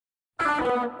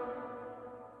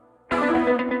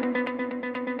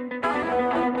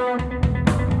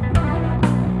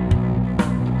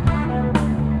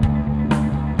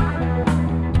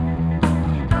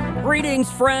Greetings,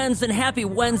 friends, and happy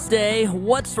Wednesday.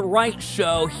 What's Right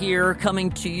show here, coming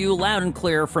to you loud and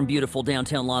clear from beautiful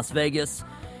downtown Las Vegas,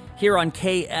 here on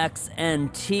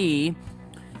KXNT.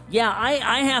 Yeah,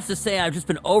 I have to say I've just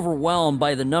been overwhelmed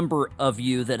by the number of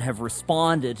you that have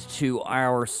responded to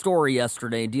our story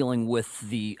yesterday dealing with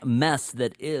the mess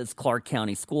that is Clark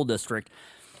County School District.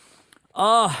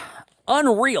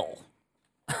 Unreal.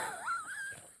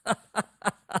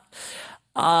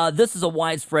 This is a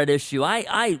widespread issue.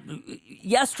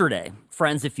 Yesterday,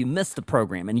 friends, if you missed the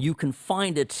program, and you can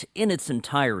find it in its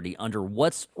entirety under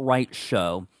What's Right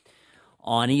Show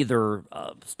on either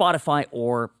Spotify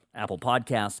or Apple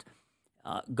Podcast,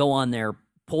 go on there,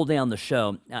 pull down the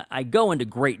show. I go into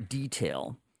great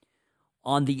detail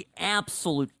on the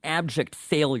absolute abject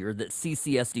failure that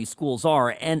CCSD schools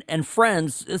are. And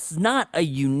friends, this is not a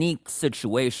unique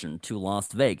situation to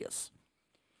Las Vegas.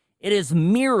 It is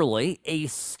merely a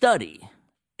study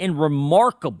in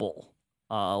remarkable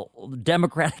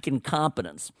democratic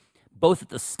incompetence, both at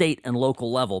the state and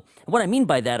local level. And what I mean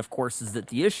by that, of course, is that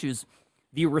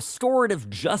the restorative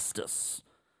justice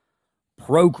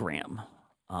program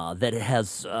that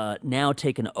has now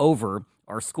taken over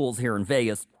our schools here in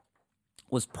Vegas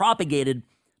was propagated,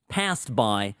 passed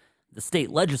by the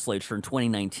state legislature in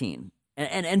 2019.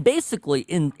 And basically,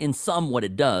 in sum, what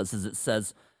it does is it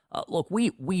says, look,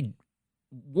 we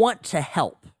want to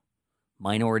help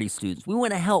minority students. We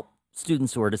want to help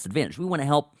students who are disadvantaged. We want to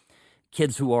help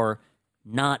kids who are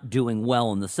not doing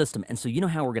well in the system. And so you know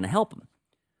how we're going to help them?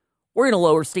 We're going to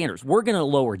lower standards. We're going to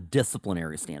lower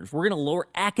disciplinary standards. We're going to lower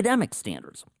academic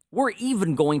standards. We're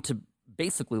even going to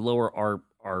basically lower our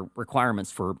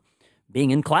requirements for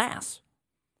being in class.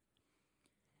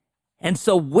 And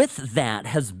so with that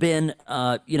has been,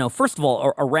 first of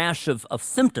all, a rash of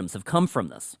symptoms have come from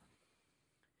this.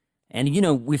 And,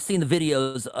 we've seen the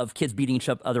videos of kids beating each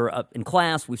other up in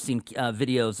class. We've seen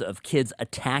videos of kids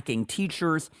attacking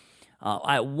teachers.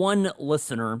 One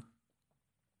listener,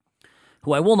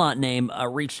 who I will not name,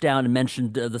 reached out and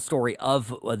mentioned the story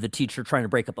of the teacher trying to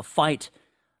break up a fight.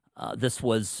 This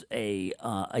was a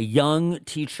young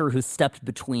teacher who stepped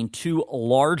between two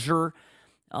larger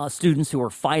students who were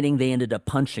fighting. They ended up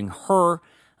punching her.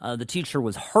 The teacher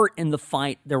was hurt in the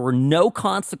fight. There were no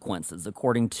consequences,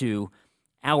 according to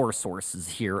our sources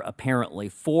here, apparently,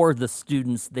 for the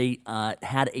students. They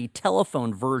had a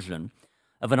telephone version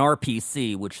of an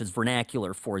RPC, which is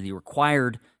vernacular for the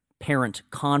required parent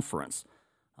conference.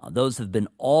 Those have been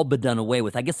all but done away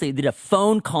with. I guess they did a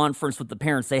phone conference with the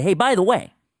parents, say, hey, by the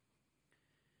way,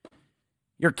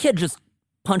 your kid just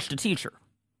punched a teacher.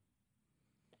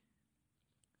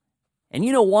 And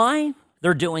you know why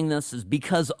they're doing this is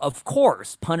because, of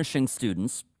course, punishing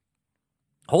students,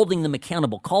 holding them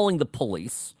accountable, calling the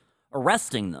police,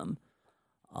 arresting them,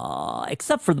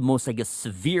 except for the most,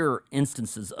 severe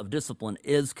instances of discipline,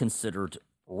 is considered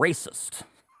racist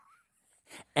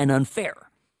and unfair.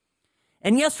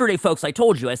 And yesterday, folks, I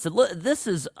told you, I said, look, this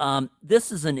is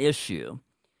an issue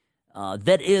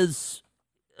that is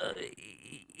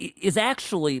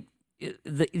actually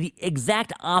the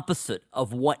exact opposite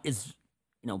of what is,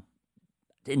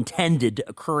 intended to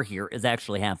occur here is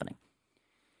actually happening.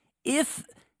 If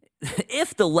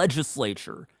the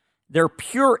legislature, their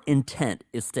pure intent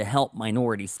is to help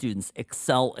minority students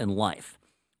excel in life,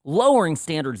 lowering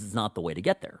standards is not the way to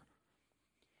get there.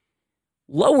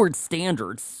 Lowered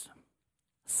standards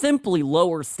simply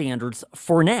lower standards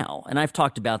for now. And I've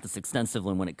talked about this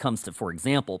extensively when it comes to, for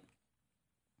example,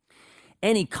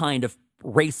 any kind of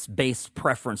race-based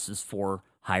preferences for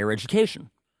higher education.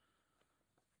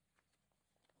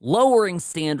 Lowering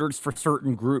standards for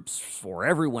certain groups, for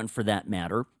everyone for that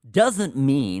matter, doesn't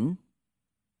mean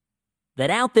that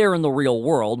out there in the real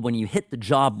world, when you hit the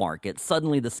job market,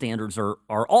 suddenly the standards are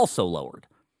also lowered.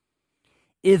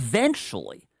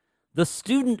 Eventually, the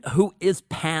student who is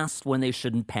passed when they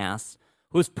shouldn't pass,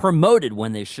 who is promoted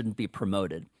when they shouldn't be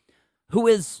promoted, who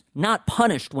is not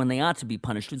punished when they ought to be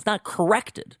punished, who's not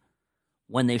corrected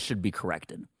when they should be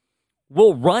corrected,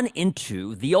 will run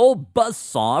into the old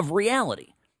buzzsaw of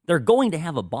reality. They're going to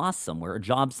have a boss somewhere, a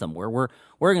job somewhere, where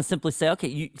we're going to simply say, okay,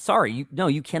 you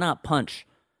cannot punch.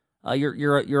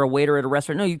 You're a waiter at a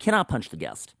restaurant. No, you cannot punch the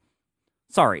guest.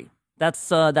 Sorry,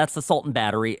 that's assault and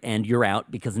battery, and you're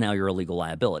out because now you're a legal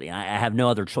liability. I have no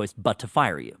other choice but to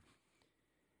fire you.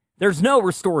 There's no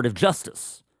restorative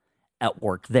justice at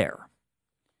work there.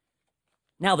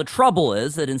 Now, the trouble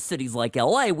is that in cities like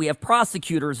LA, we have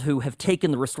prosecutors who have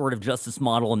taken the restorative justice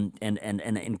model and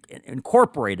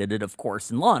incorporated it, of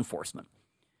course, in law enforcement,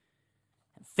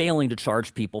 failing to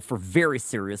charge people for very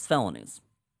serious felonies.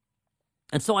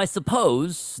 And so I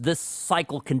suppose this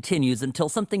cycle continues until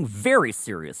something very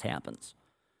serious happens.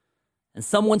 And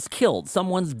someone's killed,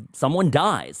 someone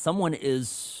dies, someone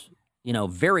is,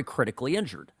 very critically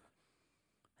injured.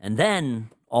 And then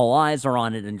all eyes are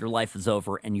on it and your life is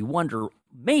over, and you wonder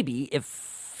maybe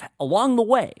if along the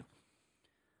way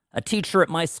a teacher at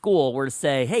my school were to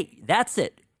say, hey, that's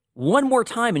it, one more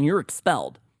time and you're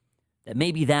expelled, that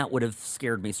maybe that would have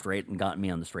scared me straight and gotten me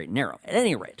on the straight and narrow. At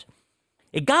any rate,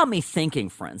 it got me thinking,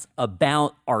 friends,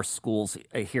 about our schools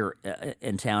here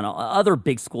in town, other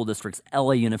big school districts,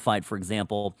 LA Unified, for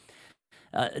example,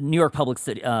 New York Public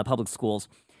Schools.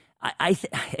 I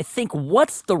think,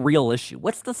 what's the real issue?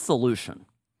 What's the solution?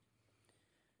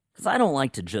 Because I don't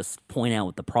like to just point out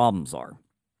what the problems are.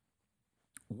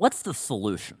 What's the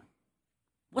solution?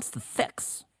 What's the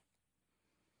fix?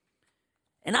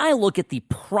 And I look at the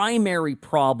primary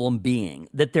problem being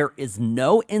that there is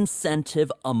no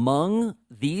incentive among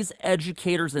these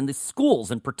educators and the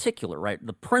schools in particular, right?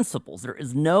 The principals. There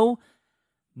is no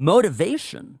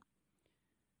motivation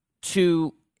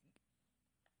to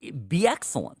be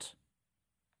excellent,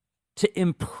 to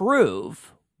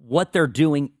improve what they're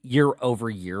doing year over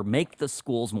year, make the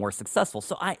schools more successful.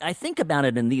 So I think about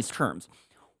it in these terms.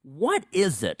 What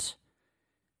is it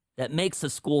that makes a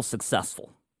school successful,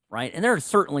 right? And there is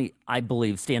certainly, I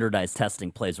believe, standardized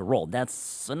testing plays a role.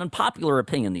 That's an unpopular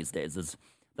opinion these days. Is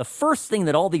the first thing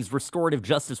that all these restorative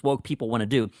justice woke people want to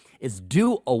do is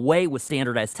do away with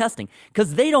standardized testing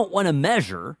because they don't want to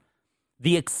measure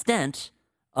the extent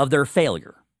of their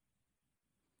failure.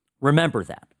 Remember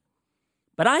that.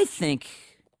 But I think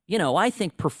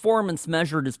performance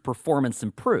measured is performance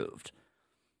improved.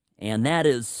 And that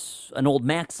is an old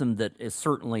maxim that is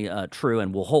certainly true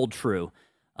and will hold true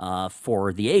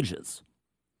for the ages.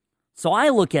 So I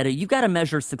look at it, you've got to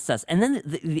measure success. And then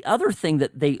the other thing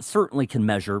that they certainly can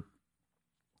measure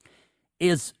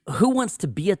is who wants to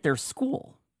be at their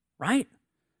school, right?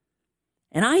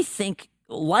 And I think,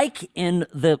 like in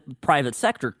the private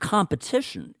sector,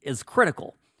 competition is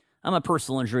critical. I'm a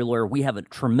personal injury lawyer. We have a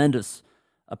tremendous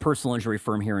personal injury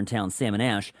firm here in town, Sam &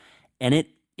 Ash, and it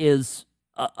is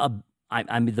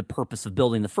the purpose of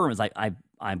building the firm is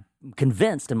I'm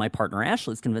convinced, and my partner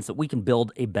Ashley is convinced, that we can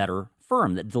build a better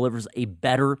firm that delivers a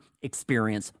better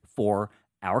experience for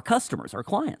our customers, our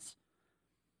clients.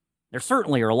 There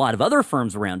certainly are a lot of other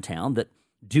firms around town that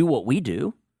do what we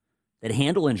do, that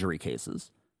handle injury cases,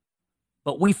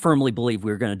 but we firmly believe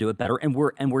we're going to do it better, and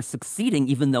we're succeeding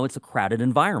even though it's a crowded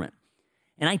environment.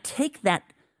 And I take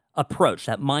that approach,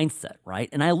 that mindset, right?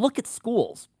 And I look at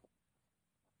schools.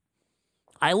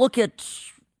 I look at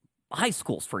high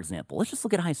schools, for example. Let's just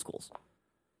look at high schools.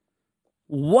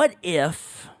 What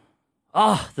if,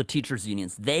 the teachers'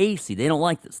 unions, they don't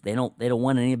like this. They don't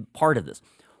want any part of this.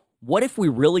 What if we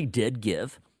really did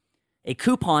give a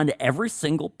coupon to every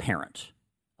single parent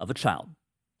of a child,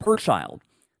 per child,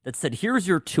 that said, here's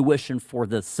your tuition for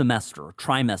the semester, or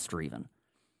trimester even,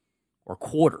 or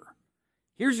quarter.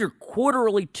 Here's your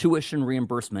quarterly tuition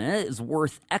reimbursement. It is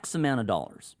worth X amount of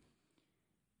dollars.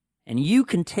 And you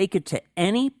can take it to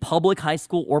any public high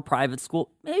school or private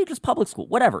school, maybe just public school,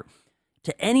 whatever.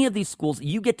 To any of these schools,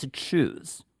 you get to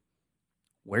choose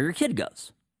where your kid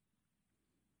goes.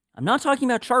 I'm not talking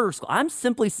about charter school. I'm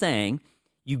simply saying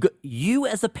you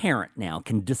as a parent now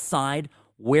can decide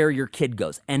where your kid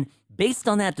goes. And based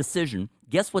on that decision,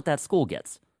 guess what that school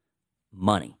gets?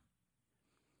 Money.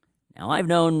 Now, I've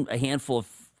known a handful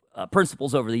of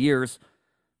principals over the years.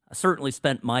 I certainly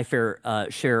spent my fair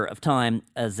share of time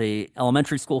as a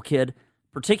elementary school kid,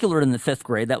 particularly in the 5th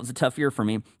grade. That was a tough year for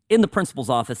me. In the principal's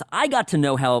office, I got to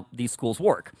know how these schools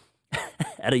work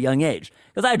at a young age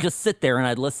because I'd just sit there and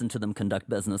I'd listen to them conduct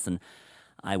business, and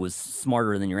I was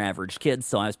smarter than your average kid,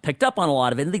 so I was picked up on a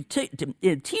lot of it. And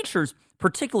the teachers,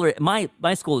 particularly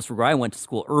my school is where I went to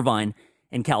school, Irvine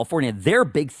in California, their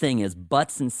big thing is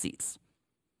butts and seats.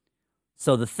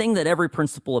 So the thing that every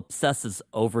principal obsesses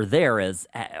over there is,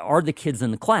 are the kids in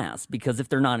the class? Because if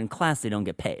they're not in class, they don't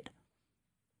get paid.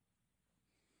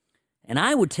 And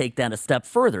I would take that a step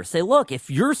further. Say, look,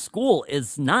 if your school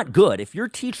is not good, if your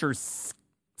teachers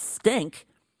stink,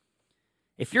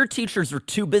 if your teachers are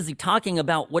too busy talking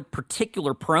about what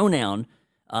particular pronoun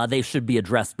they should be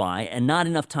addressed by and not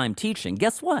enough time teaching,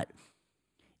 guess what?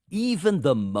 Even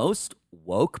the most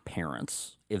woke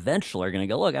parents eventually are going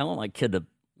to go, look, I want my kid to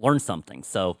learn something.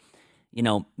 So,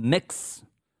 Mix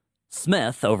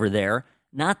Smith over there,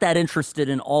 not that interested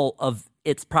in all of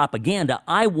it's propaganda.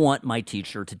 I want my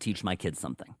teacher to teach my kids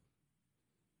something.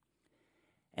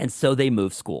 And so they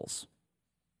move schools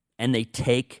and they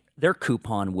take their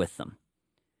coupon with them.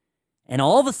 And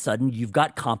all of a sudden, you've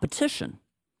got competition.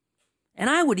 And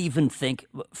I would even think,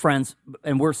 friends,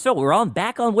 and we're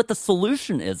back on what the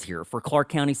solution is here for Clark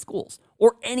County schools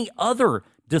or any other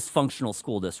dysfunctional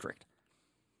school district.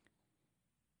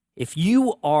 If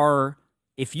you are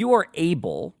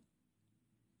able,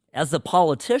 as a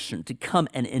politician, to come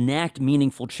and enact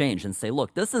meaningful change and say,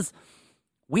 look,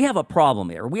 we have a problem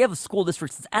here. We have a school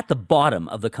district that's at the bottom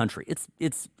of the country.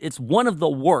 It's one of the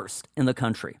worst in the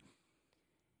country.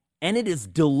 And it is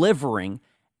delivering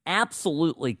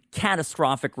absolutely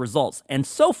catastrophic results. And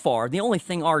so far, the only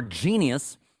thing our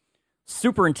genius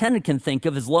superintendent can think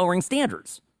of is lowering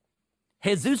standards.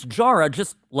 Jesus Jara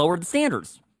just lowered the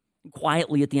standards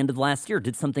quietly at the end of last year,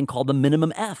 did something called the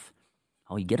minimum F.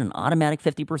 Oh, you get an automatic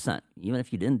 50%, even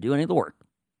if you didn't do any of the work.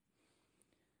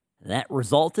 That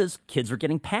result is kids are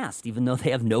getting passed, even though they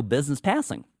have no business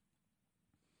passing.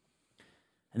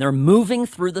 And they're moving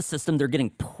through the system. They're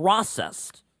getting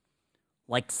processed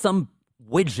like some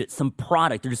widget, some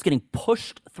product. They're just getting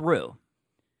pushed through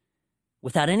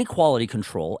without any quality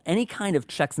control, any kind of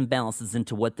checks and balances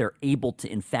into what they're able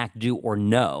to, in fact, do or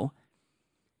know.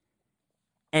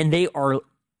 And they are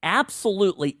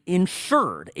absolutely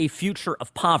ensured a future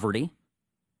of poverty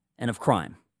and of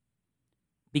crime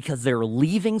because they're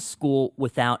leaving school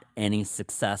without any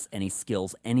success, any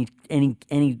skills, any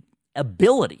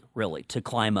ability, really, to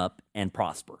climb up and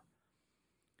prosper.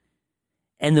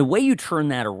 And the way you turn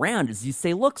that around is you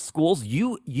say, look, schools,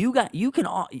 you can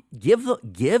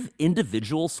give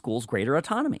individual schools greater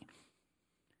autonomy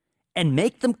and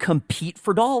make them compete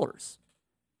for dollars.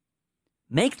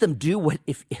 Make them do what,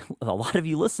 if a lot of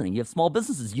you listening, you have small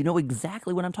businesses, you know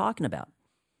exactly what I'm talking about.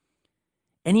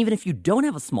 And even if you don't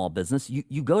have a small business,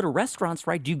 you go to restaurants,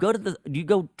 right? Do you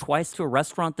go twice to a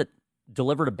restaurant that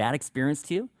delivered a bad experience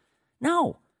to you?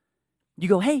 No. You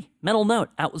go, hey, mental note,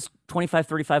 that was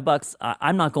 $25, $35.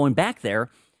 I'm not going back there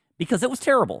because it was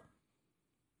terrible.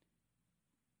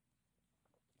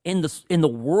 In the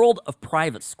world of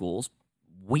private schools,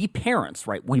 we parents,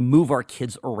 right, we move our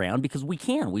kids around because we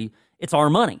can. It's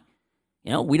our money.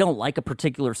 You know, we don't like a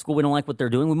particular school. We don't like what they're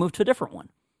doing. We move to a different one.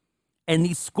 And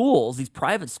these schools, these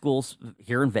private schools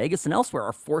here in Vegas and elsewhere,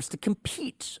 are forced to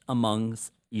compete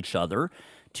amongst each other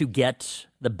to get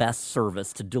the best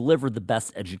service, to deliver the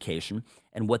best education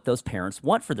and what those parents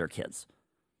want for their kids.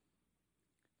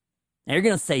 Now, you're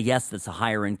going to say, yes, that's a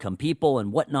higher income people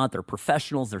and whatnot. They're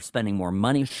professionals. They're spending more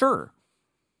money. Sure.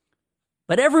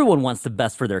 But everyone wants the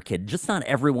best for their kid. Just not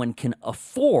everyone can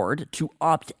afford to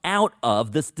opt out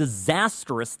of this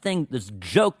disastrous thing, this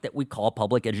joke that we call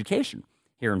public education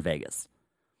here in Vegas.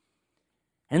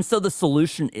 And so the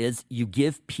solution is you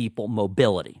give people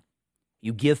mobility.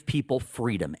 You give people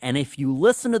freedom. And if you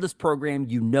listen to this program,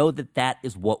 you know that that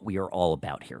is what we are all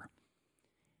about here.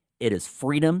 It is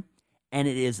freedom, and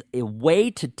it is a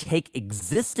way to take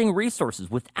existing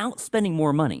resources without spending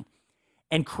more money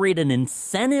and create an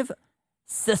incentive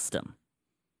system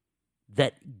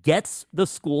that gets the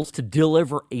schools to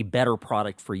deliver a better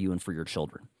product for you and for your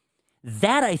children.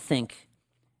 That, I think,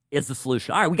 is the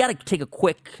solution. All right, we got to take a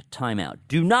quick timeout.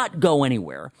 Do not go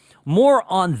anywhere. More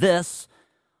on this.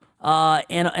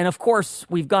 And of course,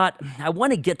 I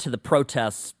want to get to the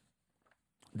protests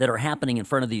that are happening in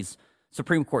front of these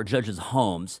Supreme Court judges'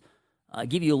 homes.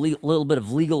 Give you a little bit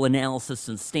of legal analysis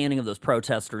and standing of those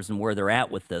protesters and where they're at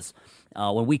with this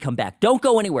when we come back. Don't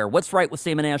go anywhere. What's right with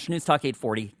Sam and Ash? News Talk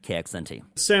 840 KXNT.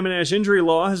 Sam and Ash Injury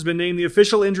Law has been named the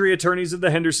official injury attorneys of the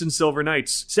Henderson Silver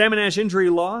Knights. Sam and Ash Injury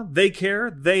Law, they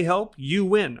care, they help, you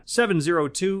win.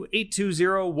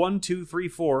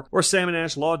 702-820-1234 or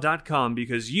salmonashlaw.com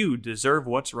because you deserve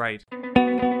what's right.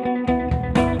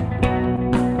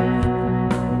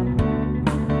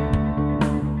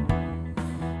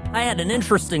 I had an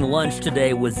interesting lunch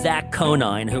today with Zach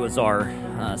Conine, who is our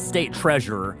state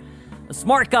treasurer. A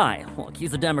smart guy. Look,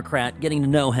 he's a Democrat, getting to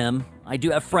know him. I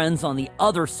do have friends on the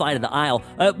other side of the aisle.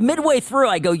 Midway through,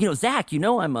 I go, Zach,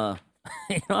 I'm a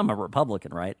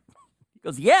Republican, right? He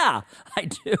goes, yeah, I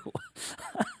do.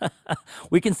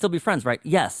 We can still be friends, right?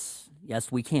 Yes,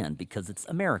 we can, because it's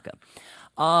America.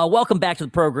 Welcome back to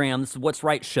the program. This is What's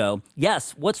Right Show.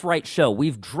 Yes, What's Right Show.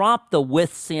 We've dropped the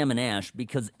With Sam and Ash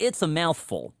because it's a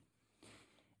mouthful.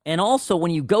 And also,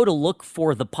 when you go to look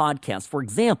for the podcast, for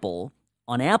example,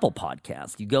 on Apple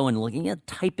Podcasts, you go and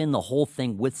type in the whole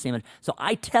thing With Sam and Ash. So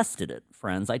I tested it,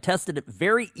 friends. I tested it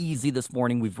very easy this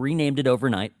morning. We've renamed it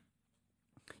overnight.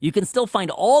 You can still find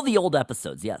all the old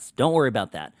episodes. Yes, don't worry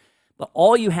about that. But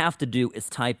all you have to do is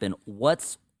type in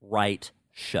What's Right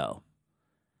Show.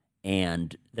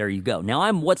 And there you go. Now,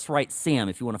 I'm What's Right Sam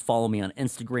if you want to follow me on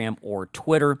Instagram or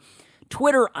Twitter.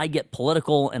 Twitter, I get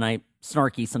political and I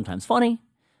snarky, sometimes funny,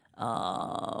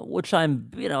 which I'm,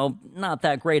 not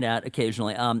that great at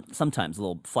occasionally. Sometimes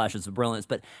little flashes of brilliance.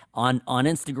 But on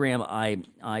Instagram,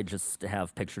 I just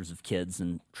have pictures of kids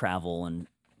and travel and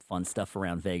fun stuff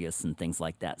around Vegas and things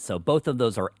like that. So both of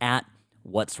those are at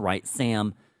What's Right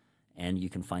Sam. And you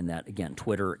can find that, again,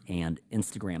 Twitter and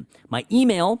Instagram. My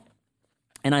email,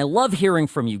 and I love hearing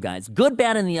from you guys, good,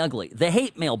 bad, and the ugly. The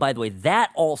hate mail, by the way,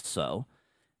 that also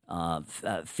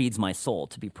feeds my soul,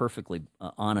 to be perfectly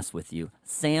honest with you.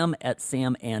 Sam at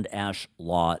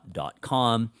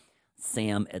samandashlaw.com.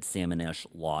 Sam at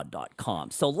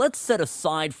samandashlaw.com. So let's set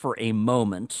aside for a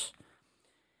moment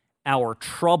our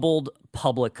troubled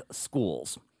public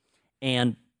schools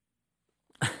and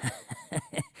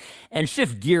and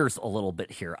shift gears a little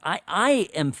bit here. I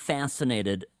am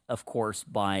fascinated, of course,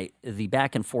 by the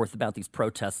back and forth about these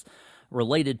protests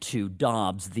related to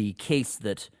Dobbs, the case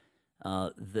that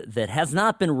has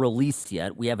not been released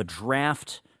yet. We have a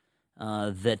draft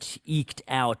that eked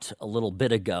out a little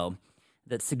bit ago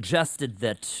that suggested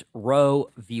that Roe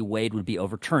v. Wade would be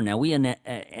overturned. Now, we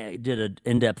did an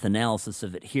in-depth analysis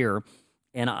of it here,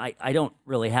 and I don't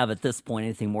really have at this point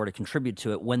anything more to contribute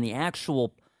to it. When the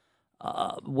actual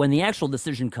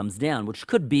decision comes down, which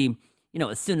could be,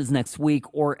 as soon as next week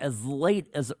or as late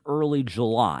as early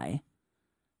July,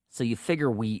 so you figure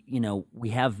we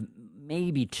have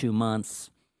maybe 2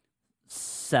 months,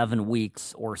 7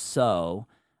 weeks or so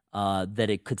that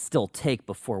it could still take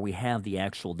before we have the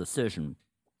actual decision.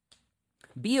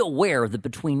 Be aware that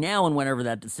between now and whenever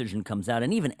that decision comes out,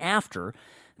 and even after,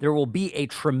 there will be a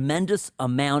tremendous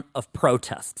amount of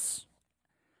protests.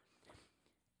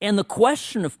 And the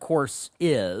question, of course,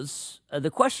 is are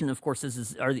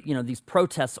these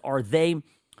protests, are they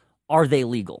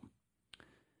legal?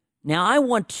 Now, I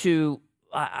want to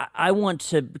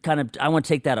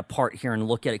take that apart here and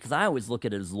look at it, because I always look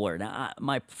at it as a lawyer. Now,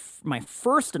 my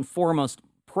first and foremost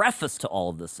preface to all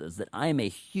of this is that I am a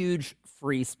huge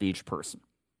free speech person.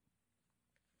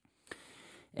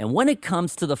 And when it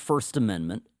comes to the First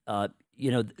Amendment,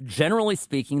 generally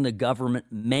speaking, the government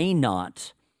may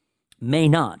not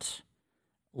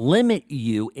limit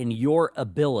you in your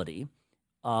ability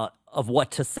of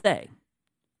what to say,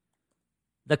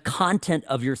 the content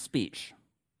of your speech.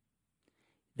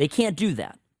 They can't do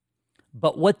that.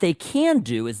 But what they can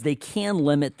do is they can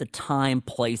limit the time,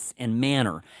 place, and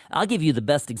manner. I'll give you the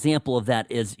best example of that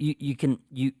is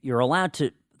you're allowed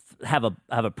to have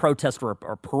a protest or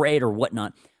a parade or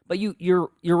whatnot, but you're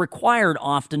required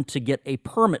often to get a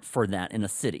permit for that in a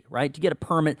city, right? To get a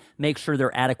permit, make sure there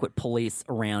are adequate police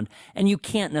around, and you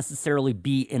can't necessarily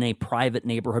be in a private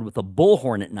neighborhood with a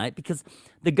bullhorn at night because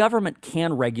the government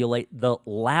can regulate the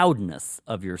loudness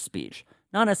of your speech.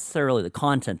 Not necessarily the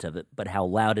content of it, but how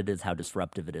loud it is, how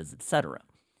disruptive it is, etc.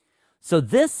 So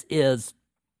this is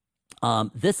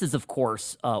of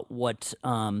course what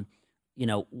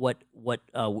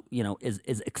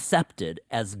is accepted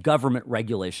as government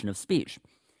regulation of speech.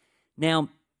 Now,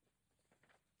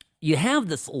 you have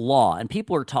this law, and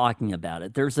people are talking about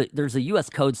it. There's a U.S.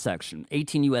 Code section,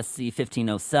 18 U.S.C.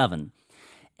 1507,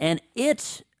 and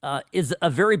it is a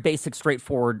very basic,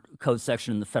 straightforward code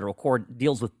section in the federal court. It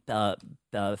deals with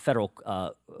federal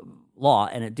law,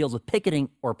 and it deals with picketing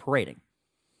or parading.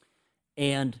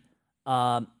 And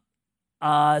so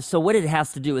what it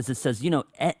has to do is it says,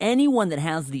 anyone that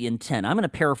has the intent, I'm going to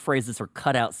paraphrase this or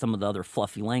cut out some of the other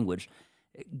fluffy language,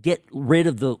 get rid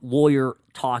of the lawyer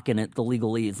talk in it, the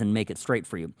legalese, and make it straight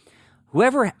for you.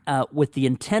 Whoever with the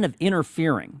intent of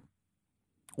interfering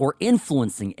or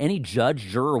influencing any judge,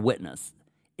 juror, or witness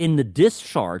in the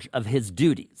discharge of his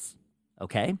duties,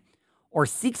 okay, or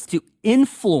seeks to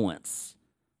influence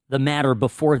the matter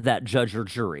before that judge or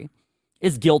jury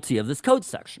is guilty of this code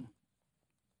section.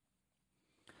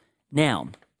 Now,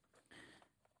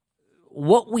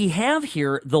 what we have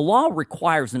here, the law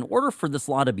requires, in order for this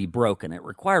law to be broken, it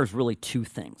requires really two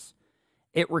things.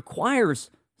 It requires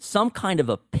some kind of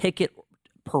a picket,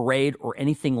 parade, or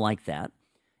anything like that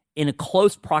in a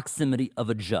close proximity of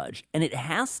a judge. And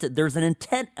there's an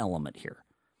intent element here.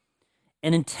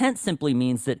 An intent simply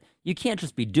means that you can't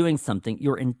just be doing something.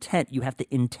 You have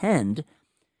to intend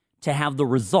to have the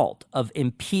result of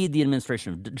impede the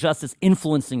administration of justice,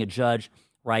 influencing a judge,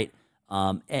 right?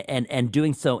 And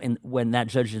doing so when that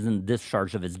judge is in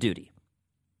discharge of his duty.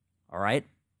 All right?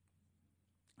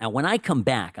 Now, when I come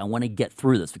back, I want to get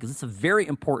through this because it's a very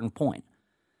important point.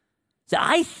 So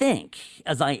I think,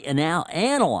 as I now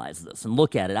analyze this and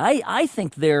look at it, I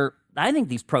think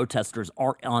these protesters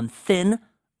are on thin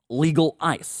legal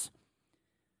ice.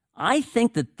 I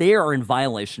think that they are in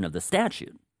violation of the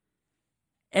statute.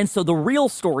 And so the real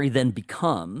story then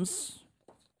becomes,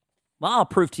 well, I'll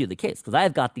prove to you the case because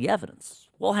I've got the evidence.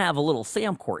 We'll have a little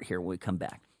Sam court here when we come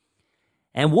back.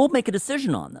 And we'll make a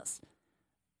decision on this.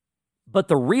 But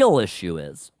the real issue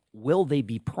is, will they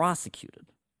be prosecuted?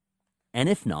 And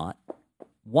if not,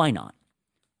 why not?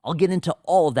 I'll get into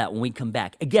all of that when we come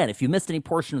back. Again, if you missed any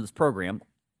portion of this program,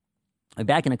 I'll be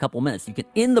back in a couple minutes. You can,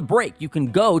 in the break, you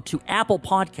can go to Apple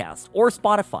Podcasts or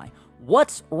Spotify.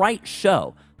 What's Right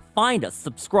Show. Find us,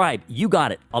 subscribe. You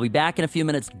got it. I'll be back in a few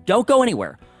minutes. Don't go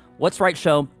anywhere. What's Right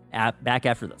Show, back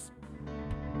after this.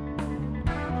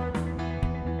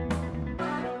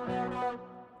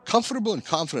 Comfortable and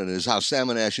confident is how Sam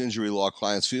 & Ash Injury Law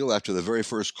clients feel after the very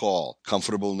first call.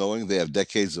 Comfortable knowing they have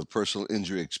decades of personal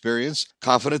injury experience.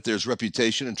 Confident there's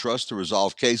reputation and trust to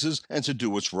resolve cases and to do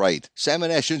what's right. Sam &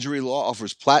 Ash Injury Law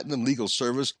offers platinum legal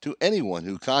service to anyone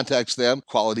who contacts them.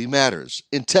 Quality matters.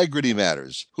 Integrity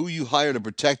matters. Who you hire to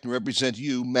protect and represent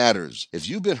you matters. If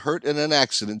you've been hurt in an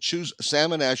accident, choose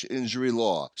Sam & Ash Injury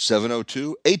Law.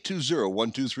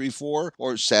 702-820-1234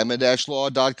 or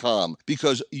sam-law.com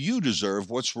because you deserve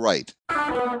what's right.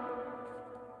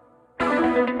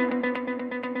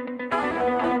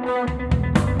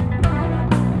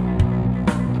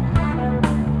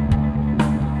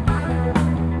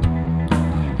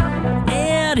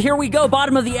 And here we go,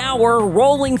 bottom of the hour,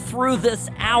 rolling through this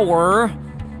hour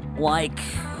like,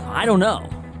 I don't know,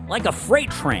 like a freight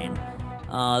train.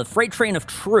 The freight train of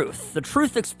truth, the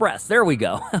Truth Express. There we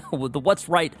go. With the What's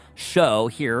Right show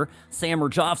here. Sam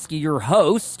Rajovsky, your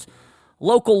host.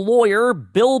 Local lawyer,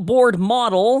 billboard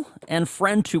model, and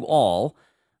friend to all.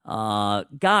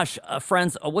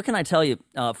 Friends, what can I tell you?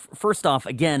 First off,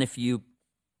 again, if you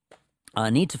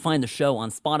need to find the show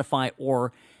on Spotify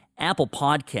or Apple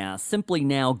Podcasts, simply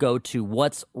now go to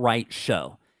What's Right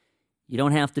Show. You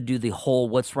don't have to do the whole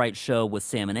What's Right Show with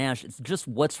Sam and Ash. It's just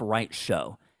What's Right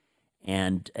Show.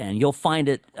 And you'll find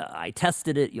it. I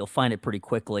tested it. You'll find it pretty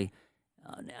quickly.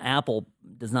 Apple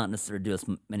does not necessarily do us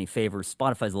many favors.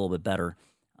 Spotify's a little bit better,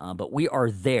 but we are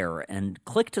there. And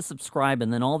click to subscribe,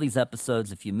 and then all these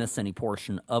episodes, if you miss any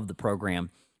portion of the program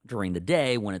during the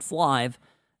day when it's live,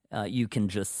 you can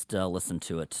just listen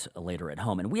to it later at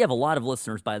home. And we have a lot of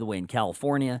listeners, by the way, in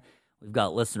California. We've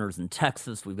got listeners in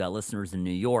Texas. We've got listeners in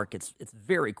New York. It's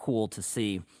very cool to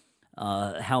see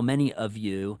how many of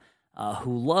you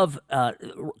who love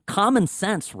common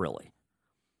sense, really,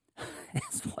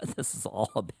 is what this is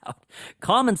all about.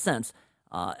 Common sense.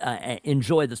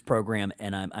 Enjoy this program,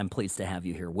 and I'm pleased to have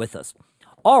you here with us.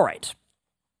 All right.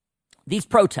 These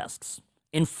protests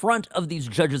in front of these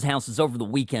judges' houses over the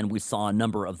weekend, we saw a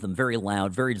number of them, very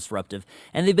loud, very disruptive,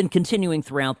 and they've been continuing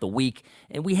throughout the week.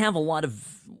 And we have a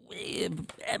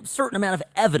certain amount of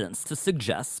evidence to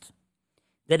suggest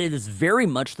that it is very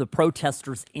much the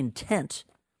protesters' intent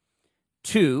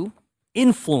to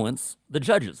influence the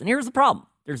judges. And here's the problem.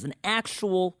 There's an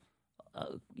actual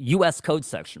U.S. code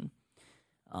section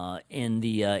in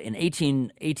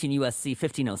 18 U.S.C.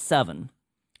 1507.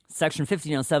 Section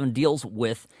 1507 deals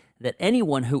with that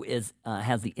anyone who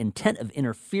has the intent of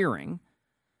interfering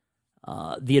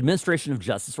the administration of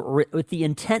justice or with the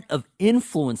intent of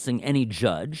influencing any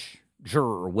judge,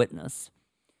 juror, or witness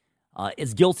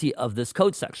is guilty of this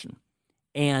code section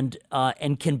and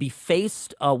can be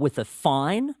faced with a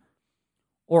fine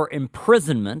or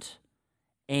imprisonment.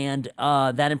 And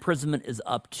that imprisonment is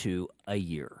up to a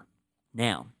year.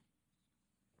 Now,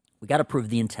 we got to prove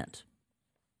the intent.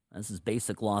 This is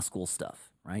basic law school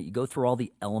stuff, right? You go through all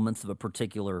the elements of a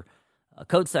particular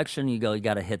code section. You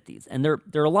got to hit these. And there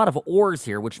are a lot of ors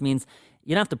here, which means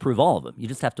you don't have to prove all of them. You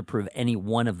just have to prove any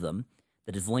one of them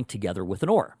that is linked together with an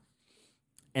or.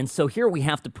 And so here we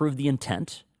have to prove the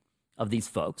intent of these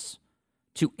folks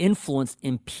to influence,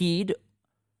 impede,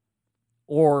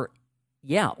 or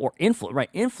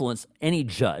influence any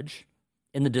judge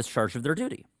in the discharge of their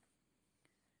duty.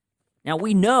 Now,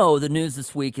 we know the news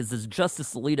this week is that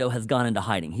Justice Alito has gone into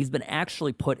hiding. He's been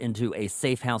actually put into a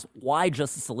safe house. Why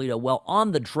Justice Alito? Well,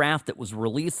 on the draft that was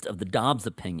released of the Dobbs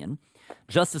opinion,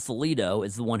 Justice Alito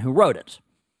is the one who wrote it.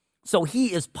 So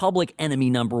he is public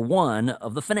enemy number one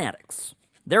of the fanatics.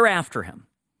 They're after him.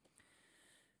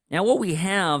 Now, what we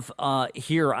have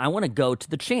here, I want to go to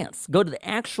the chants. Go to the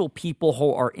actual people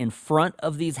who are in front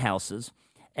of these houses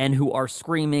and who are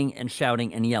screaming and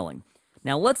shouting and yelling.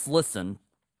 Now, let's listen.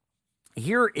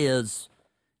 Here is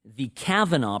the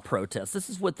Kavanaugh protest. This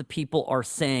is what the people are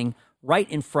saying right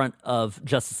in front of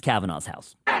Justice Kavanaugh's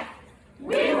house.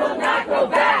 We will not go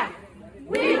back.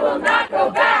 We will not go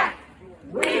back.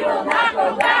 We will not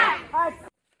go back.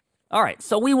 All right,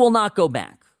 so we will not go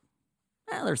back.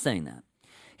 They're saying that.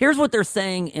 Here's what they're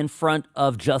saying in front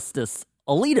of Justice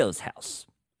Alito's house.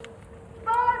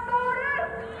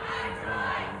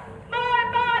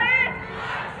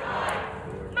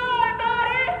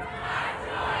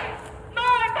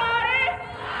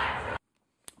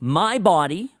 My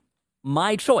body,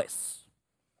 my choice.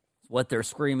 That's what they're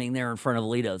screaming there in front of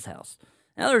Alito's house.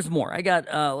 Now there's more. I got,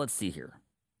 let's see here.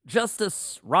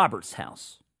 Justice Roberts'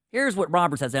 house. Here's what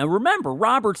Roberts has. And remember,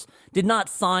 Roberts did not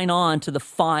sign on to the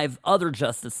 5 other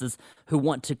justices who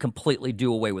want to completely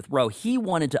do away with Roe. He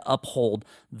wanted to uphold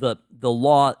the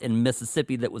law in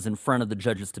Mississippi that was in front of the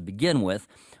judges to begin with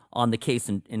on the case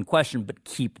in question, but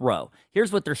keep Roe.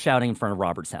 Here's what they're shouting in front of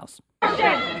Roberts' house. Safe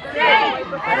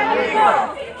and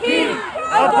legal. Keep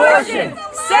abortion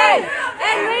safe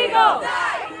and legal.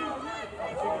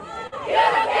 You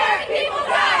don't care if people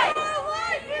die.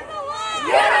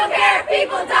 You don't care if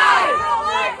people die.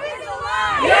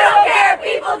 You don't care if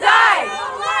people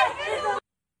die.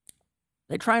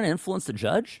 They trying to influence the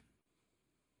judge?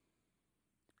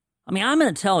 I mean, I'm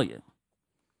going to tell you.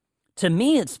 To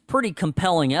me, it's pretty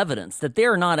compelling evidence that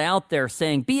they're not out there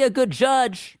saying, be a good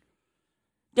judge.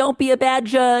 Don't be a bad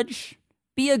judge.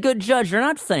 Be a good judge. They're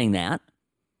not saying that.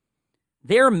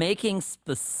 They're making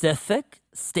specific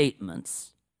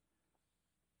statements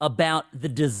about the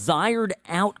desired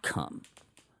outcome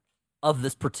of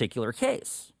this particular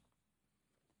case.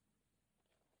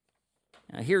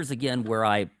 Now, here's again where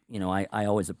I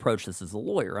always approach this as a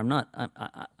lawyer. I'm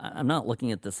not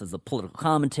looking at this as a political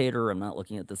commentator. I'm not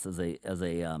looking at this as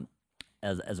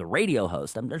a radio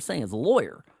host. I'm just saying as a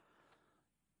lawyer.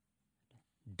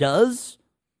 Does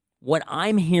what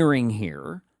I'm hearing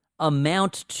here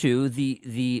amount to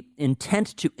the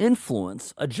intent to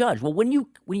influence a judge? Well, when you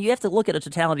have to look at a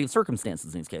totality of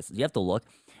circumstances in these cases, you have to look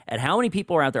at how many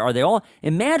people are out there. Are they all?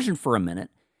 Imagine for a minute,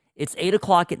 it's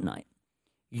 8:00 at night.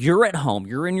 You're at home,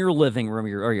 you're in your living room,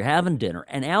 or you're having dinner,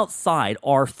 and outside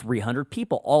are 300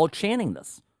 people all chanting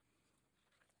this.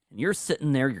 And you're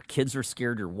sitting there, your kids are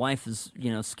scared, your wife is,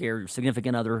 scared, your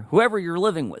significant other, whoever you're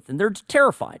living with, and they're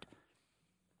terrified.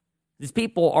 These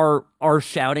people are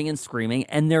shouting and screaming,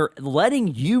 and they're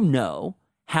letting you know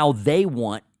how they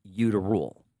want you to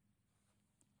rule,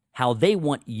 how they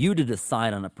want you to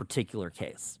decide on a particular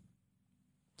case.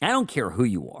 I don't care who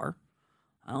you are.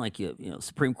 I don't like you,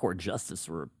 Supreme Court justice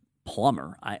or a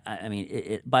plumber. I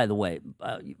mean, by the way,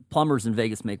 plumbers in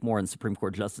Vegas make more than Supreme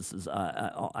Court justices.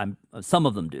 Some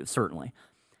of them do, certainly.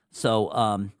 So,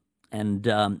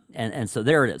 and so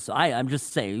there it is. So I'm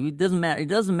just saying, it doesn't matter. It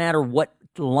doesn't matter what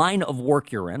line of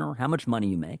work you're in or how much money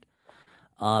you make.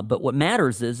 But what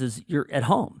matters is you're at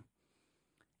home.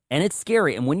 And it's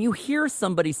scary. And when you hear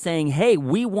somebody saying, hey,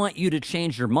 we want you to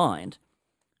change your mind,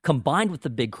 combined with the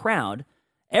big crowd,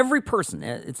 every person,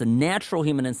 it's a natural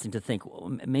human instinct to think,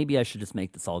 well, maybe I should just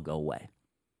make this all go away.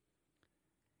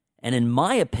 And in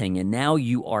my opinion, now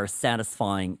you are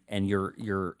satisfying and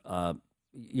you're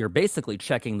basically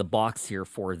checking the box here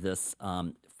for the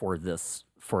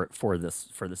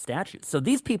statute. So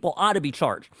these people ought to be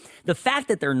charged. The fact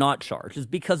that they're not charged is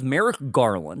because Merrick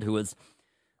Garland, who is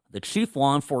the chief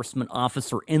law enforcement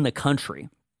officer in the country,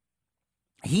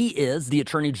 he is the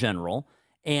attorney general,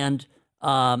 and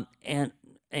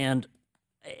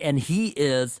he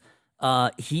is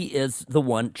the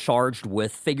one charged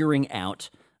with figuring out,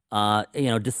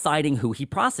 deciding who he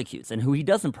prosecutes and who he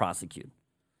doesn't prosecute.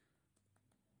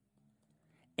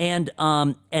 And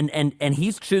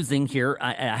he's choosing here.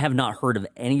 I have not heard of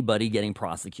anybody getting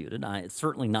prosecuted. It's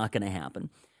certainly not going to happen.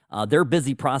 They're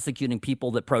busy prosecuting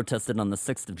people that protested on the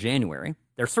 6th of January.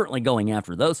 They're certainly going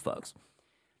after those folks.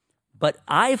 But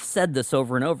I've said this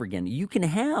over and over again. You can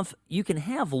have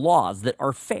laws that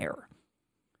are fair,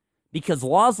 because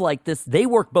laws like this, they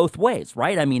work both ways,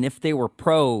 right? I mean, if they were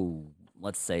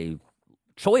let's say,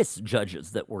 choice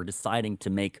judges that were deciding to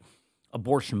make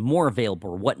abortion more available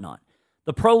or whatnot,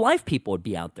 the pro-life people would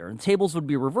be out there and tables would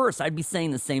be reversed. I'd be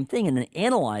saying the same thing and then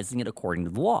analyzing it according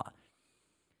to the law.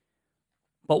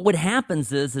 But what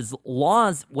happens is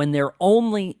laws, when they're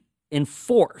only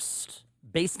enforced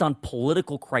based on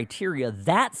political criteria,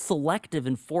 that selective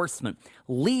enforcement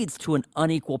leads to an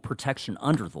unequal protection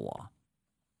under the law.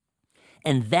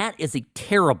 And that is a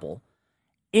terrible,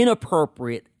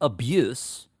 inappropriate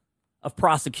abuse of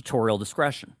prosecutorial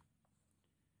discretion.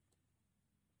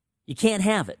 You can't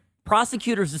have it.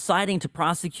 Prosecutors deciding to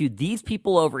prosecute these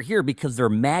people over here because they're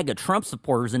MAGA Trump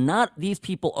supporters and not these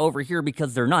people over here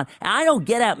because they're not. And I don't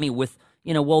get at me with,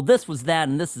 well, this was that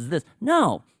and this is this.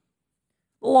 No.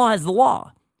 The law is the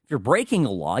law. If you're breaking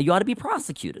a law, you ought to be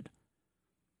prosecuted.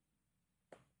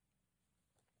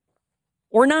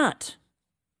 Or not.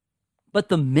 But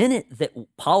the minute that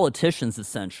politicians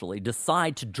essentially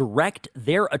decide to direct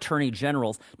their attorney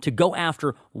generals to go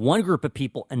after one group of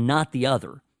people and not the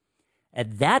other,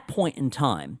 at that point in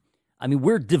time, I mean,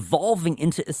 we're devolving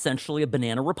into essentially a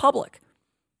banana republic.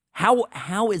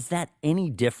 How is that any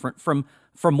different from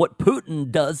what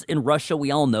Putin does in Russia?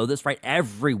 We all know this, right?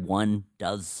 Everyone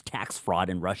does tax fraud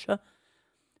in Russia.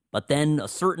 But then a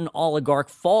certain oligarch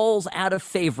falls out of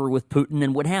favor with Putin,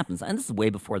 and what happens? And this is way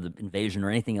before the invasion or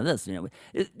anything of this.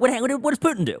 What does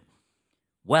Putin do?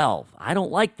 Well, I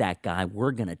don't like that guy.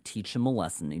 We're going to teach him a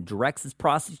lesson. He directs his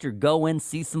prosecutor, go in,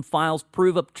 see some files,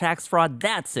 prove up tax fraud.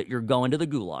 That's it. You're going to the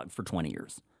gulag for 20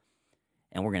 years.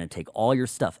 And we're going to take all your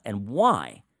stuff. And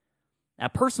why?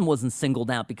 That person wasn't singled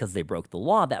out because they broke the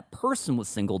law. That person was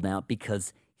singled out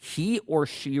because he or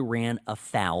she ran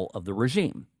afoul of the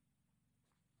regime.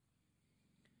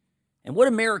 And what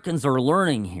Americans are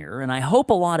learning here, and I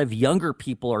hope a lot of younger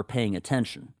people are paying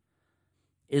attention,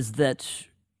 is that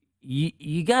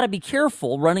you got to be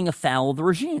careful running afoul of the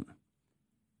regime.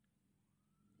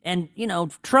 And,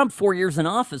 Trump, 4 years in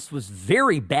office, was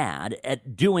very bad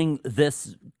at doing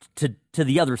this to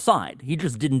the other side. He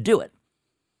just didn't do it.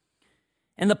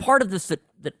 And the part of this that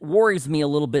worries me a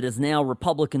little bit is now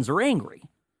Republicans are angry,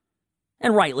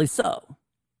 and rightly so.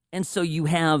 And so you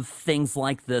have things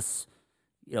like this,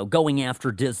 going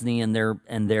after Disney and their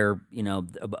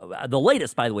the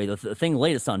latest, by the way, the thing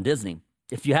latest on Disney,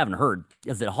 if you haven't heard,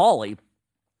 is that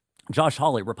Josh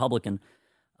Hawley, Republican,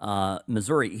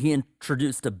 Missouri, he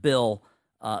introduced a bill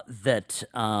that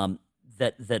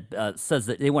says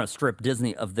that they want to strip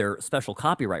Disney of their special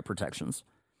copyright protections.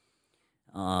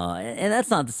 And that's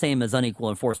not the same as unequal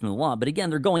enforcement of the law. But again,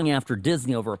 they're going after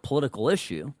Disney over a political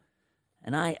issue.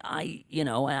 And I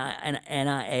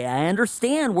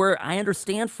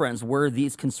understand friends, where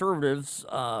these conservatives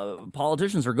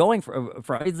politicians are going for.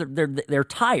 They're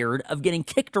tired of getting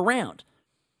kicked around.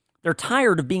 They're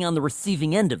tired of being on the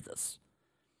receiving end of this.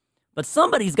 But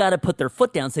somebody's got to put their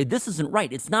foot down and say, this isn't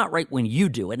right. It's not right when you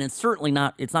do it. And it's certainly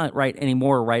not, it's not right any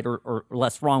more right or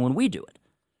less wrong when we do it.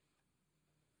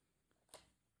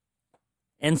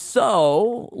 And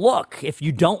so, look, if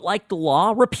you don't like the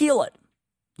law, repeal it.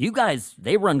 You guys,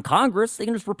 they run Congress. They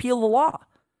can just repeal the law.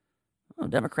 Well,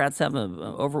 Democrats have a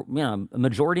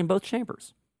majority in both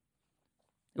chambers.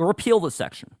 They'll repeal the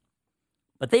section.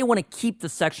 But they want to keep the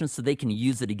section so they can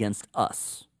use it against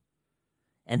us.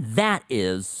 And that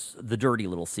is the dirty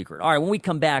little secret. All right, when we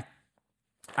come back,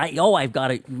 we got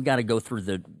to go through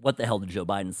what the hell did Joe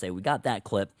Biden say? We got that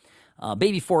clip.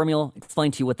 Baby formula, explain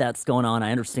to you what that's going on.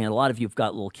 I understand a lot of you have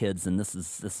got little kids, and this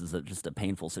is just a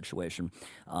painful situation.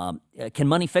 Can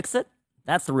money fix it?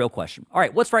 That's the real question. All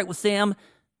right, What's Right with Sam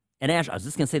and Ash? I was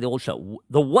just going to say the old show,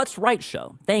 the What's Right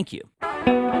Show. Thank you.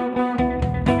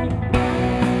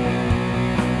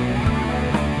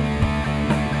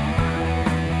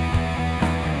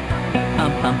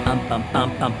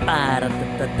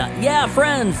 Yeah,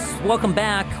 friends, welcome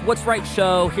back. What's Right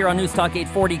Show here on News Talk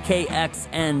 840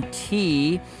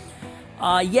 KXNT.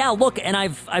 Look, and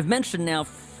I've mentioned now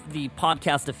the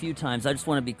podcast a few times. I just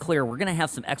want to be clear. We're going to have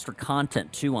some extra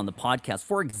content, too, on the podcast.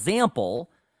 For example,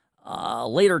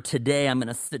 later today, I'm going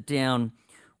to sit down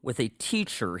with a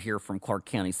teacher here from Clark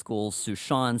County Schools,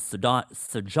 Sushan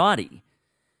Sajati.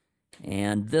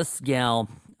 And this gal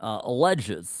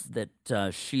alleges that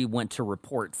she went to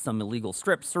report some illegal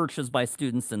strip searches by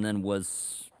students and then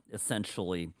was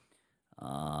essentially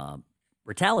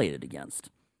retaliated against.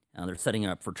 They're setting it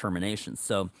up for termination.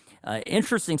 So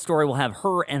interesting story. We'll have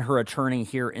her and her attorney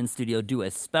here in studio do a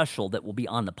special that will be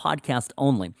on the podcast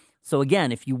only. So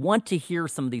again, if you want to hear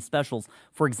some of these specials,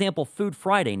 for example, Food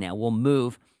Friday now will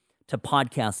move to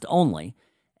podcast only.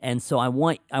 And so I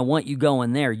want you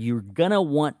going there. You're gonna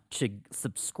want to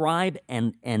subscribe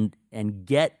and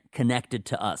get connected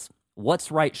to us. What's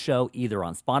Right Show, either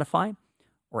on Spotify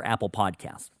or Apple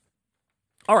Podcasts.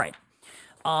 All right,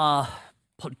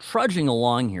 trudging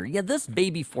along here. Yeah, this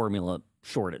baby formula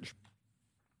shortage,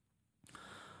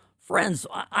 friends.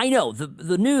 I know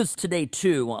the news today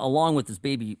too, along with this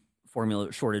baby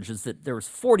formula shortage, is that there was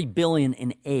 $40 billion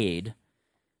in aid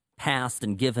passed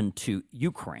and given to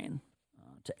Ukraine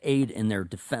to aid in their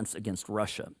defense against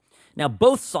Russia. Now,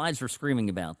 both sides are screaming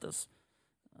about this.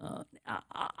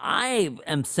 I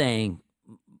am saying,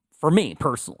 for me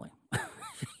personally,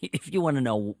 if you want to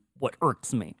know what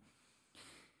irks me,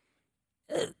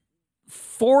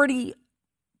 $40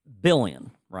 billion,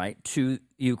 right, to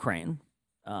Ukraine,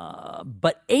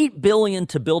 but $8 billion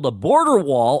to build a border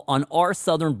wall on our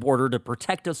southern border to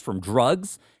protect us from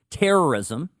drugs,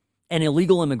 terrorism, and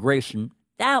illegal immigration.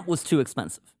 That was too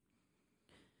expensive.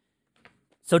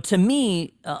 So to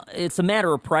me, it's a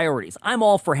matter of priorities. I'm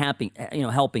all for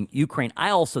helping Ukraine. I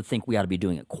also think we ought to be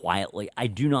doing it quietly. I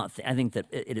do not. I think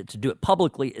that to do it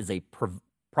publicly is a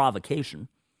provocation,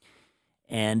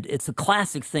 and it's a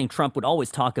classic thing. Trump would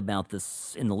always talk about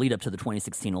this in the lead up to the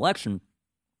 2016 election.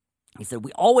 He said,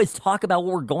 "We always talk about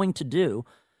what we're going to do.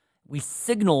 We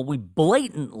signal, we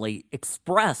blatantly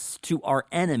express to our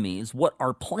enemies what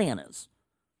our plan is."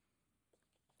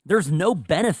 There's no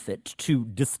benefit to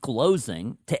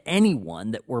disclosing to anyone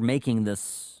that we're making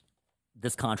this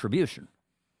contribution.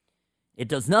 It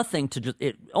does nothing to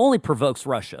it only provokes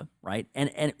Russia, right?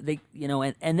 And they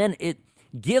and then it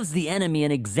gives the enemy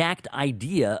an exact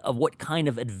idea of what kind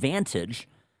of advantage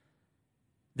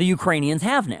the Ukrainians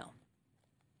have now.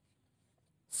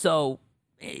 So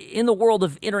in the world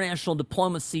of international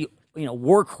diplomacy,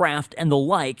 warcraft and the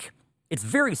like, it's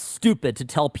very stupid to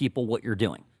tell people what you're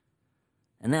doing.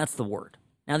 And that's the word.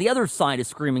 Now, the other side is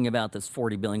screaming about this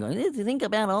 $40 billion. Going, think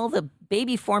about all the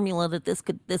baby formula that this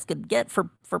could get for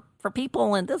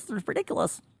people, and this is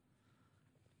ridiculous.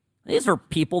 These are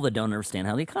people that don't understand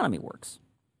how the economy works.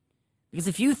 Because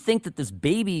if you think that this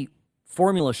baby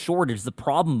formula shortage is the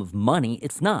problem of money,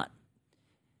 it's not.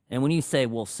 And when you say,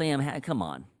 "Well, Sam, come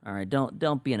on, all right,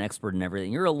 don't be an expert in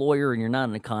everything. You're a lawyer and you're not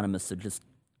an economist, so just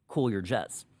cool your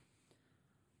jets."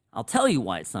 I'll tell you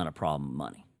why it's not a problem of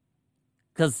money.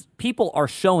 Because people are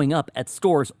showing up at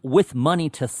stores with money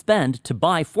to spend to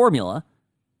buy formula,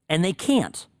 and they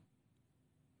can't.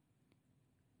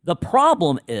 The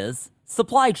problem is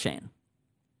supply chain,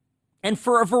 and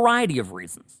for a variety of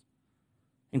reasons,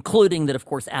 including that, of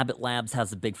course, Abbott Labs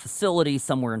has a big facility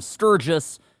somewhere in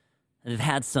Sturgis. They've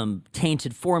had some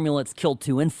tainted formula. It's killed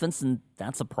 2 infants, and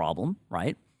that's a problem,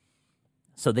 right?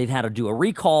 So they've had to do a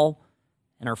recall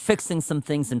and are fixing some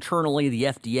things internally. The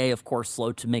FDA, of course,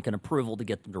 slow to make an approval to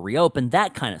get them to reopen,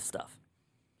 that kind of stuff.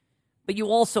 But you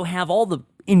also have all the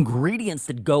ingredients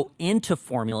that go into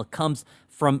formula comes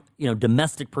from,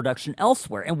 domestic production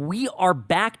elsewhere. And we are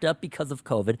backed up because of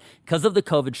COVID, because of the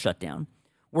COVID shutdown.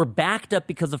 We're backed up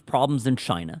because of problems in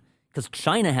China, because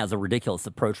China has a ridiculous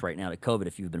approach right now to COVID,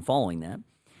 if you've been following that.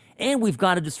 And we've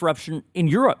got a disruption in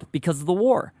Europe because of the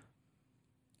war.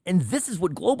 And this is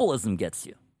what globalism gets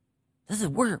you.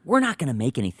 We're not going to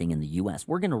make anything in the U.S.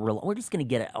 We're just going to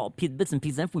get it all bits and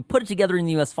pieces. And if we put it together in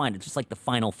the U.S., fine. It's just like the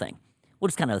final thing. We'll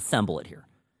just kind of assemble it here.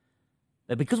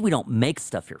 But because we don't make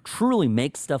stuff here, truly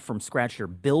make stuff from scratch here,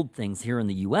 build things here in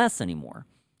the U.S. anymore,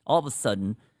 all of a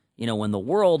sudden, when the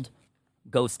world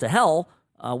goes to hell,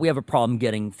 we have a problem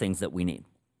getting things that we need.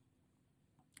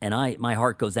 And my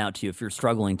heart goes out to you if you're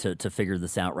struggling to figure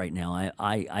this out right now.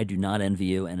 I do not envy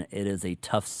you, and it is a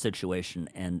tough situation.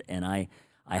 And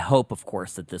I hope, of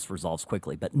course, that this resolves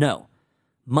quickly. But no,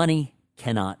 money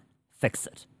cannot fix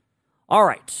it. All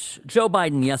right, Joe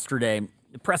Biden yesterday,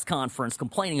 the press conference,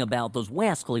 complaining about those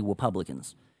wascally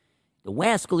Republicans. The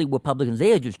wascally Republicans,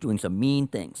 they are just doing some mean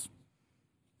things.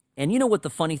 And you know what the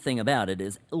funny thing about it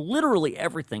is? Literally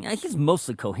everything. He's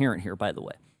mostly coherent here, by the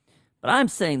way. But I'm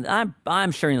saying,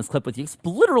 I'm sharing this clip with you.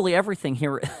 Literally everything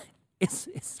here is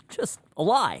just a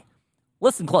lie.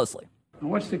 Listen closely. Now,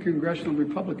 what's the congressional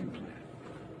Republican plan?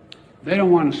 They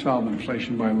don't want to solve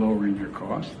inflation by lowering your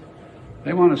costs.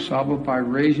 They want to solve it by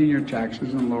raising your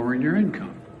taxes and lowering your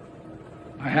income.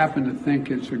 I happen to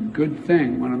think it's a good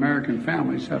thing when American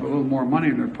families have a little more money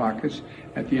in their pockets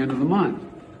at the end of the month.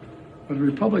 But the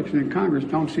Republicans in Congress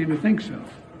don't seem to think so.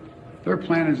 Their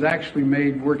plan has actually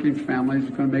made working families,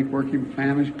 it's going to make working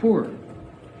families poorer.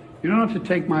 You don't have to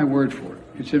take my word for it.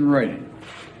 It's in writing.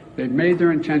 They've made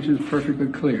their intentions perfectly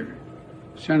clear.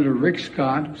 Senator Rick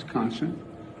Scott, Wisconsin,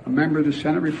 a member of the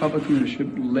Senate Republican leadership,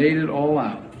 laid it all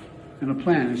out in a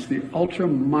plan. It's the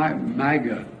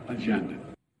ultra-MAGA agenda.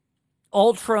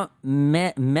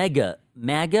 Ultra-MAGA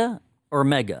or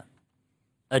mega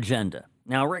agenda.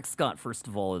 Now, Rick Scott, first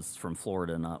of all, is from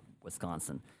Florida, not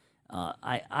Wisconsin.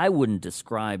 I wouldn't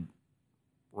describe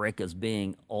Rick as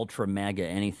being ultra-MAGA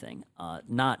anything.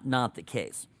 Not the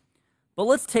case. But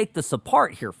let's take this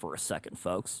apart here for a second,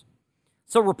 folks.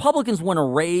 So Republicans want to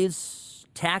raise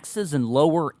taxes and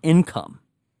lower income.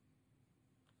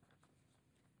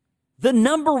 The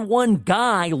number one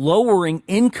guy lowering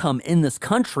income in this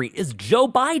country is Joe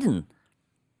Biden.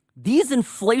 These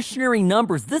inflationary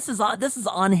numbers, this is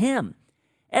on him.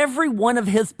 Every one of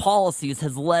his policies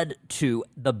has led to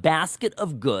the basket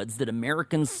of goods that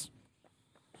Americans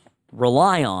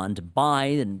rely on to buy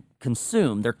and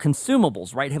consume. Their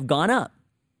consumables, right, have gone up.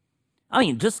 I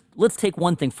mean, just let's take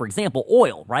one thing, for example,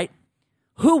 oil, right?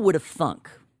 Who would have thunk?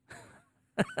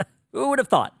 Who would have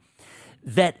thought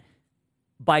that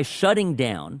by shutting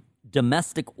down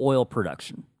domestic oil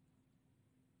production,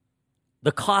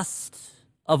 the cost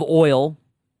of oil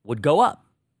would go up.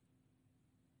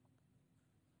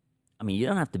 I mean, you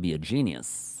don't have to be a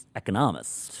genius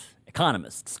economist,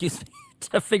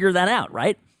 to figure that out,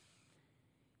 right?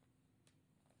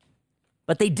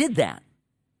 But they did that.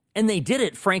 And they did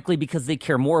it, frankly, because they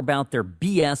care more about their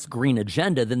BS green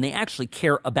agenda than they actually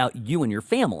care about you and your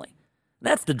family.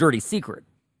 That's the dirty secret.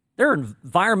 They're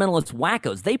environmentalist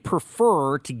wackos. They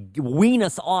prefer to wean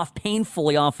us off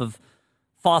painfully off of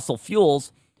fossil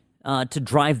fuels to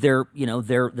drive their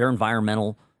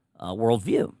environmental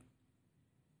worldview.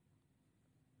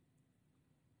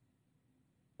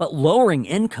 But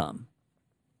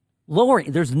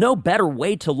there's no better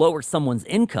way to lower someone's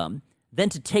income than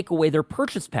to take away their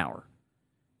purchase power.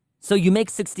 So you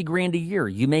make $60,000 a year,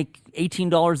 you make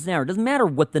 $18 an hour. It doesn't matter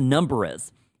what the number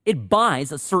is. It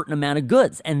buys a certain amount of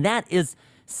goods, and that is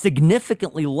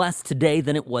significantly less today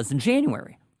than it was in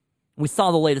January. We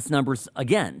saw the latest numbers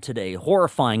again today,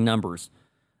 horrifying numbers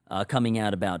coming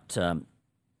out about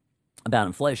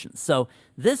inflation. So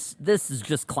this is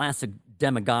just classic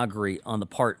demagoguery on the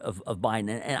part of Biden,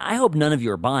 and I hope none of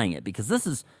you are buying it, because this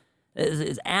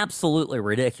is absolutely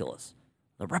ridiculous.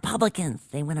 The Republicans,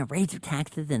 they want to raise your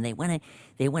taxes, and they want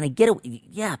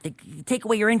to take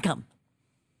away your income.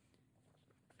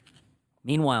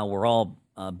 Meanwhile, we're all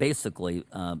basically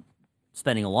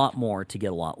spending a lot more to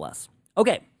get a lot less.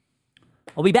 Okay,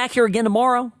 I'll be back here again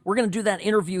tomorrow. We're going to do that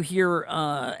interview here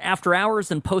after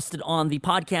hours and post it on the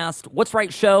podcast What's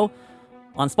Right Show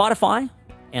on Spotify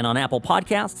and on Apple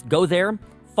Podcasts. Go there.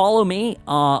 Follow me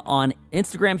on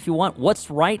Instagram if you want. At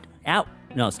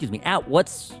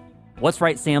What's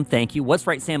Right Sam. Thank you. What's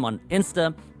Right Sam on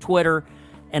Insta, Twitter,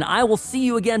 and I will see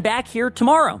you again back here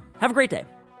tomorrow. Have a great day.